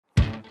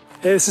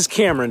Hey, this is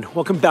Cameron.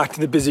 Welcome back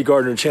to the Busy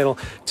Gardener channel.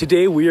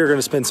 Today we are going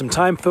to spend some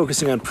time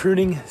focusing on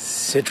pruning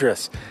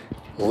citrus.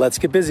 Let's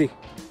get busy.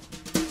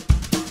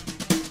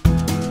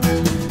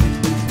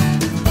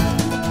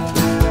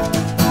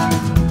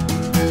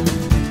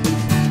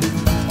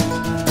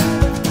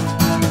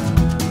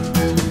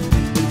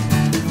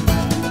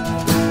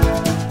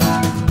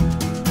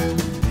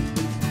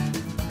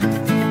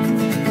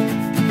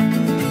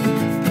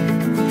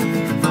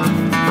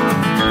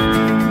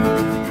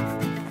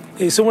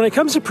 So when it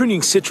comes to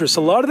pruning citrus,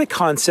 a lot of the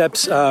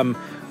concepts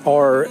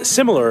are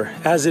similar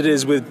as it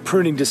is with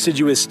pruning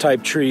deciduous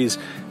type trees,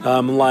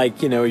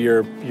 like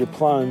your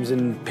plums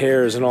and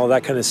pears and all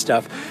that kind of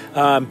stuff.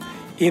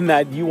 In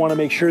that you want to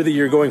make sure that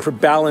you're going for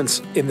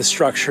balance in the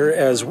structure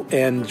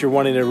and you're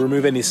wanting to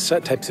remove any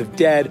types of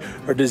dead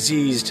or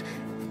diseased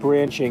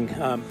branching.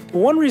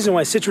 One reason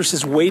why citrus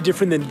is way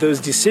different than those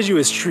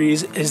deciduous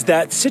trees is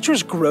that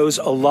citrus grows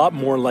a lot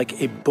more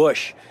like a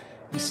bush.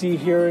 You see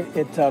here,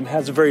 it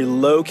has a very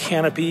low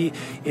canopy.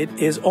 It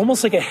is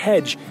almost like a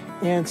hedge.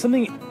 And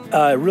something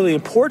really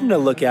important to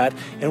look at,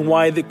 and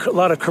why a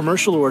lot of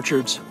commercial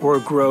orchards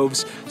or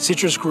groves,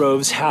 citrus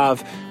groves,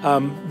 have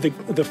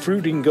the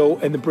fruiting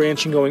and the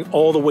branching going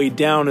all the way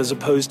down, as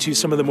opposed to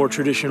some of the more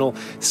traditional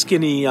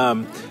skinny,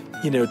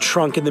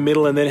 trunk in the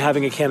middle and then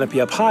having a canopy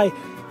up high,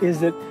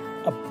 is that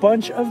a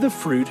bunch of the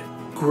fruit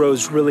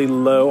grows really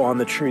low on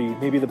the tree.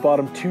 Maybe the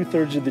bottom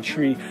 2/3 of the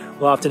tree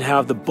will often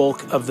have the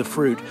bulk of the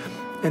fruit.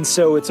 And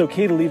so it's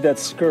okay to leave that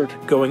skirt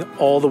going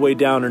all the way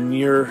down or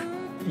near,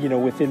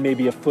 within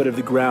maybe a foot of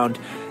the ground.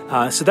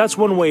 So that's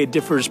one way it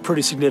differs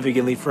pretty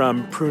significantly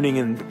from pruning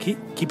and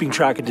keeping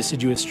track of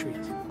deciduous trees.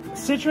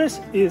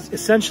 Citrus is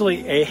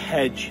essentially a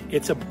hedge.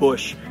 It's a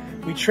bush.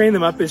 We train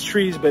them up as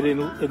trees, but in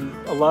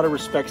a lot of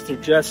respects, they're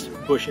just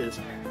bushes.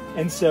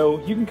 And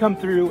so you can come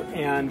through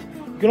and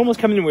you can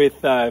almost come in with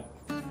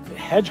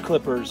hedge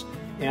clippers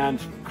and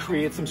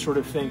create some sort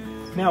of thing.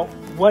 Now,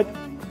 what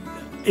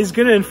is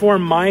going to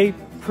inform my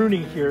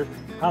pruning here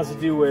has to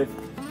do with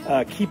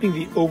keeping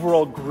the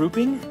overall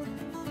grouping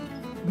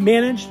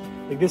managed.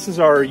 Like, this is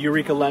our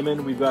Eureka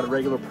lemon. We've got a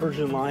regular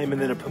Persian lime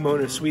and then a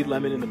Pomona sweet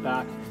lemon in the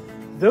back.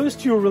 Those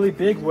two are really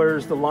big,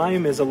 whereas the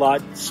lime is a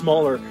lot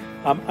smaller.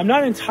 I'm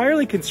not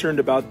entirely concerned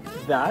about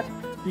that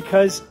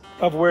because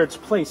of where it's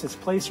placed. It's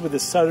placed with a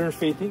southern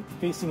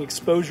facing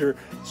exposure,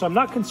 so I'm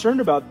not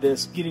concerned about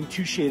this getting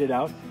too shaded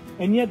out.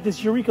 And yet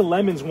this Eureka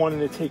lemon's wanting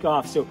to take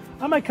off, so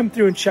I might come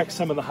through and check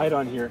some of the height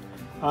on here.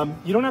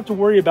 You don't have to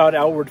worry about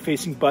outward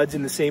facing buds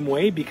in the same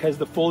way because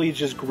the foliage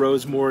just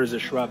grows more as a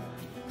shrub.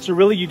 So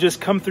really you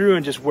just come through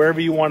and just wherever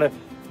you want to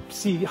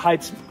see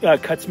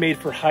cuts made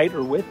for height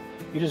or width,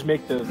 you just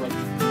make those.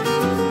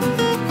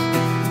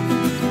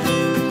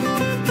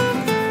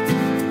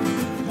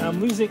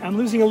 I'm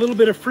losing a little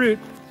bit of fruit.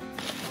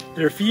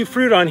 There are a few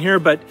fruit on here,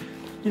 but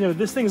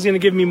this thing's going to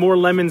give me more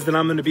lemons than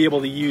I'm going to be able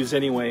to use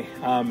anyway.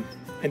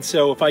 And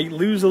so if I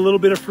lose a little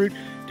bit of fruit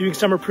doing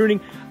summer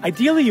pruning,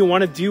 ideally you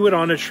want to do it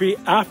on a tree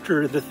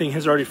after the thing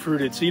has already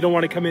fruited. So you don't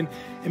want to come in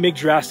and make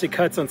drastic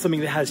cuts on something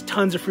that has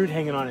tons of fruit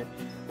hanging on it.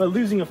 But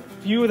losing a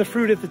few of the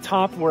fruit at the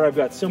top where I've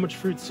got so much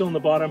fruit still in the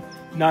bottom,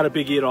 not a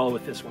biggie at all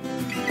with this one.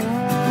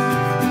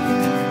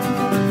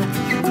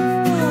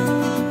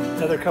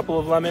 Another couple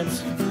of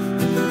lemons.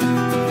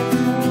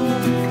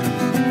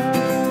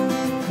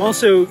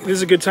 Also, this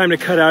is a good time to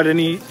cut out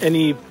any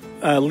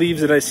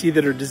leaves that I see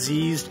that are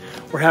diseased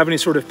or have any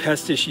sort of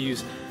pest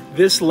issues.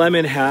 This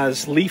lemon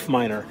has leaf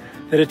miner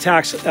that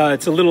attacks,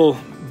 it's a little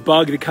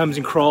bug that comes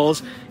and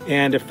crawls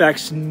and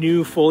affects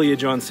new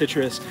foliage on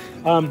citrus.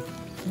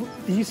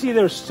 You see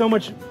there's so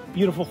much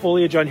beautiful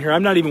foliage on here.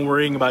 I'm not even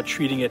worrying about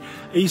treating it.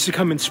 I used to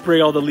come and spray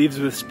all the leaves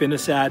with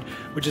spinosad,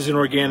 which is an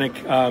organic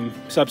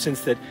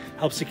substance that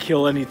helps to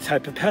kill any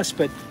type of pest.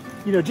 But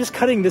just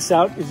cutting this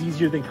out is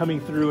easier than coming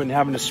through and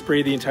having to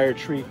spray the entire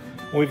tree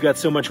when we've got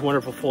so much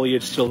wonderful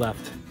foliage still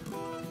left.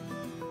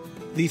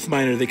 Leaf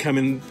miner, they come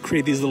and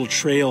create these little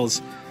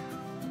trails.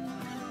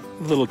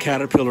 Little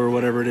caterpillar or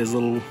whatever it is,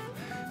 little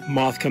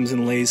moth comes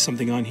and lays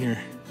something on here.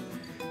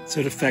 So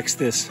it affects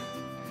this.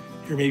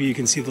 Here, maybe you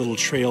can see the little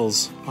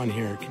trails on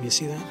here. Can you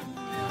see that?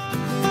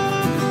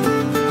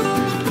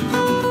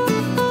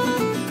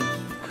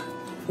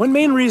 One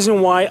main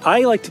reason why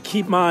I like to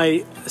keep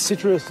my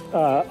citrus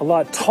a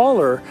lot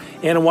taller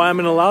and why I'm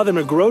going to allow them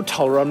to grow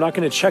taller, I'm not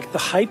going to check the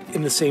height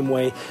in the same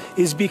way,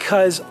 is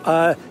because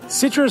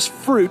citrus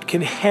fruit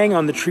can hang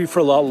on the tree for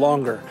a lot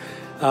longer.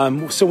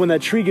 So when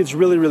that tree gets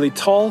really, really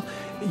tall,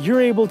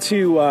 you're able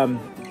to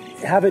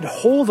have it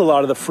hold a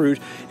lot of the fruit,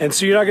 and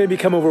so you're not going to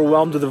become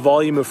overwhelmed with the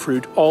volume of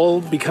fruit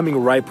all becoming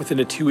ripe within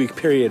a 2-week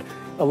period.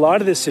 A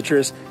lot of this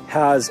citrus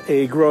has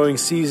a growing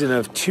season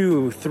of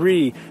 2,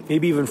 3,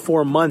 maybe even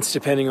 4 months,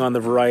 depending on the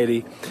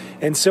variety.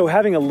 And so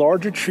having a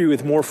larger tree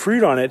with more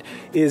fruit on it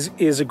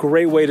is a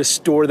great way to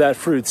store that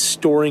fruit,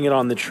 storing it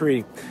on the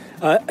tree.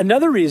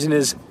 Another reason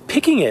is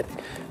picking it.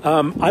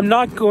 I'm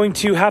not going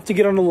to have to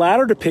get on a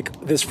ladder to pick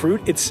this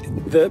fruit.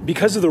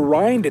 Because of the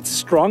rind, it's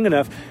strong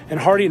enough and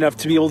hardy enough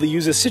to be able to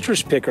use a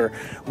citrus picker,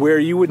 where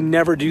you would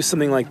never do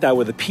something like that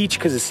with a peach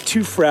because it's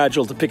too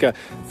fragile to pick a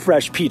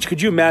fresh peach.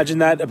 Could you imagine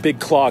that? A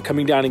big claw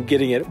coming down and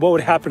getting it. What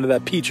would happen to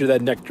that peach or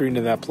that nectarine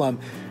or that plum?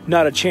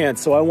 Not a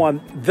chance. So I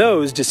want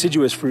those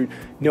deciduous fruit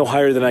no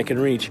higher than I can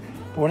reach.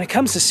 But when it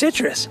comes to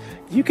citrus,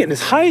 you can,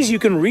 as high as you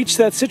can reach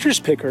that citrus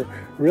picker,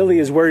 really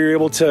is where you're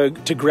able to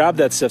grab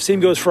that stuff. Same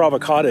goes for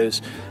avocados.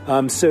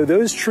 So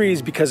those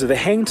trees, because of the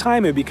hang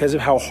time and because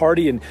of how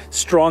hardy and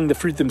strong the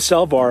fruit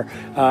themselves are,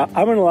 I'm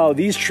going to allow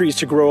these trees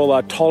to grow a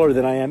lot taller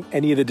than I am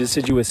any of the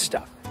deciduous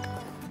stuff.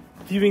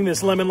 Viewing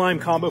this lemon-lime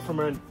combo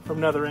from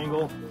another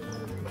angle,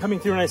 coming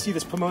through and I see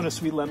this Pomona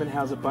sweet lemon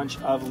has a bunch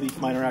of leaf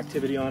miner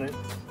activity on it.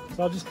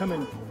 So I'll just come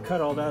and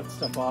cut all that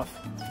stuff off.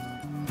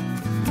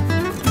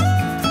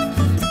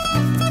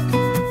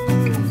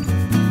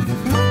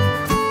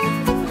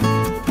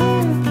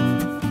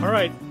 All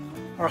right,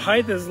 our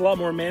height is a lot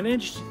more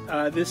managed.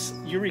 This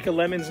Eureka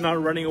lemon's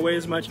not running away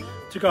as much.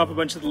 Took off a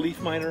bunch of the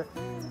leaf miner.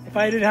 If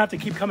I didn't have to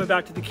keep coming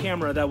back to the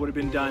camera, that would have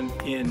been done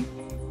in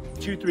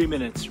 2-3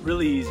 minutes.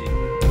 Really easy.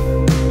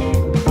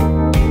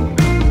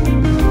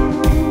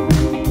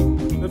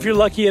 If you're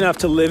lucky enough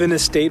to live in a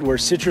state where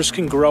citrus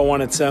can grow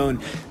on its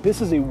own, this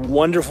is a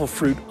wonderful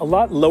fruit. A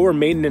lot lower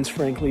maintenance,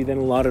 frankly, than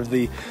a lot of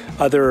the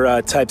other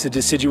types of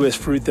deciduous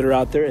fruit that are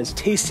out there. As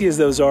tasty as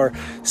those are,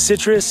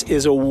 citrus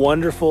is a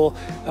wonderful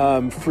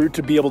fruit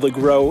to be able to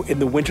grow in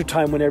the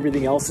wintertime when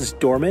everything else is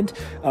dormant.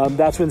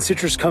 That's when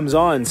citrus comes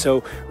on.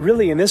 So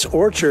really in this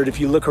orchard, if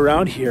you look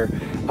around here,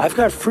 I've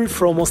got fruit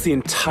for almost the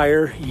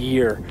entire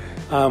year.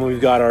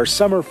 We've got our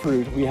summer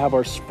fruit, we have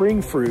our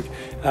spring fruit,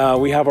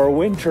 we have our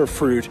winter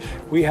fruit,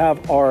 we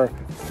have our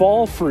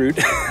fall fruit.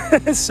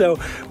 So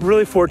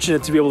really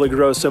fortunate to be able to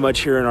grow so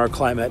much here in our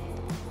climate.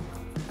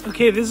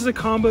 Okay, this is a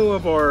combo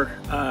of our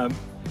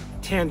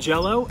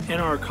Tangelo and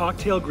our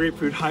cocktail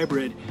grapefruit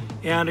hybrid.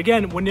 And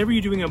again, whenever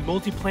you're doing a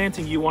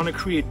multi-planting, you want to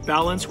create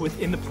balance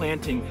within the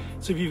planting.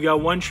 So if you've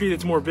got one tree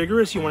that's more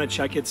vigorous, you want to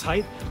check its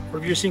height. Or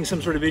if you're seeing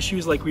some sort of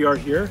issues like we are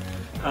here,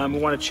 we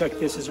want to check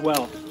this as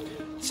well.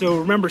 So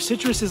remember,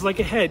 citrus is like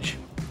a hedge.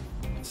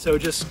 So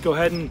just go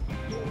ahead and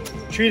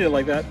treat it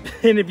like that.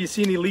 And if you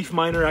see any leaf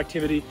miner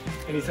activity,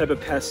 any type of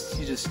pests,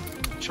 you just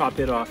chop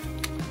it off.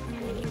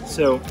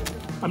 So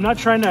I'm not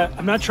trying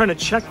to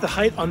check the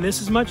height on this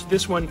as much.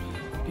 This one,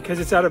 because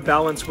it's out of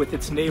balance with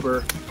its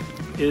neighbor,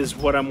 is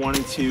what I'm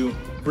wanting to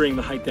bring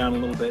the height down a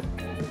little bit.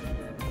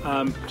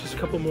 Just a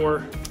couple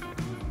more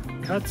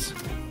cuts.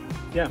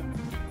 Yeah,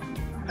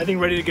 I think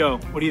ready to go.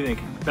 What do you think?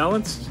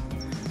 Balanced?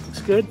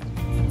 Looks good.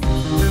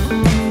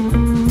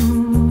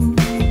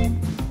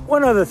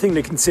 One other thing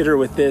to consider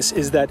with this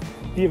is that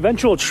the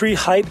eventual tree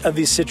height of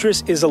these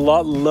citrus is a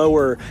lot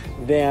lower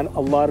than a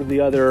lot of the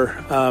other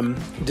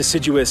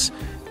deciduous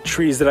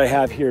trees that I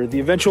have here. The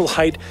eventual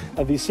height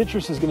of these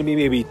citrus is going to be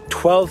maybe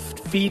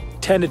 12 feet,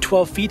 10 to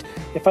 12 feet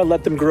if I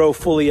let them grow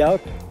fully out.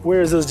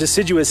 Whereas those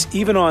deciduous,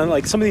 even on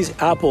like some of these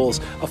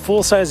apples, a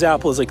full-size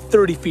apple is like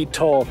 30 feet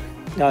tall.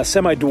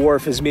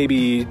 Semi-dwarf is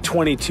maybe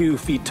 22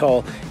 feet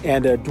tall,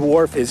 and a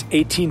dwarf is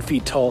 18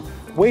 feet tall.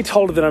 Way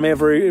taller than I'm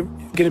ever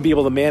going to be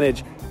able to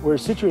manage. Where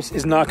citrus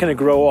is not going to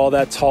grow all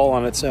that tall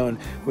on its own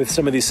with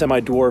some of these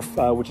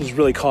semi-dwarf, which is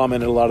really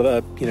common at a lot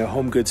of the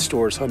home goods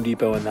stores, Home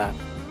Depot and that.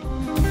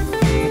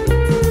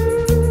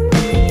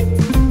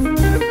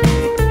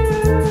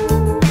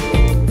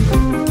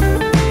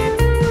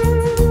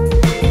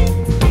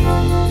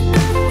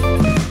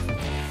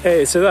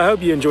 Hey, so I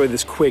hope you enjoyed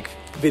this quick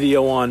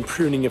video on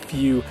pruning a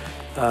few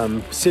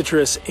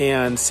citrus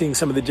and seeing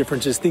some of the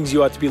differences, things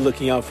you ought to be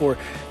looking out for.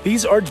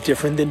 These are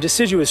different than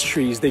deciduous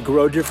trees. They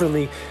grow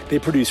differently, they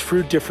produce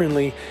fruit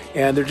differently,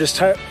 and they're just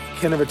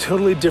kind of a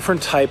totally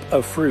different type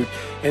of fruit.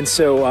 And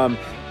so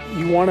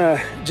you want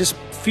to just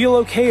feel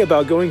okay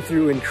about going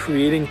through and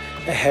creating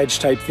a hedge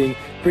type thing,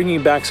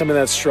 bringing back some of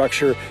that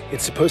structure.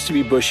 It's supposed to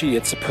be bushy.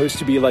 It's supposed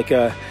to be like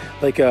a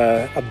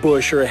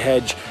bush or a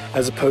hedge,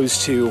 as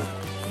opposed to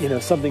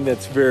something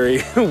that's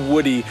very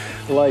woody,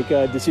 like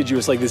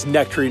deciduous, like this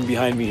nectarine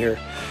behind me here.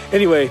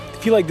 Anyway,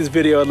 if you like this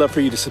video, I'd love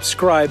for you to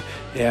subscribe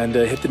and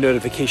hit the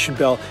notification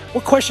bell.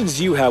 What questions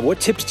do you have?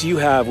 What tips do you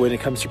have when it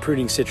comes to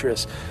pruning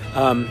citrus?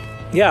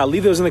 Yeah,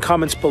 leave those in the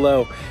comments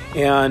below.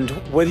 And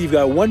whether you've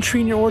got one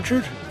tree in your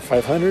orchard,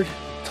 500,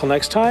 till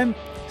next time,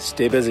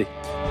 stay busy.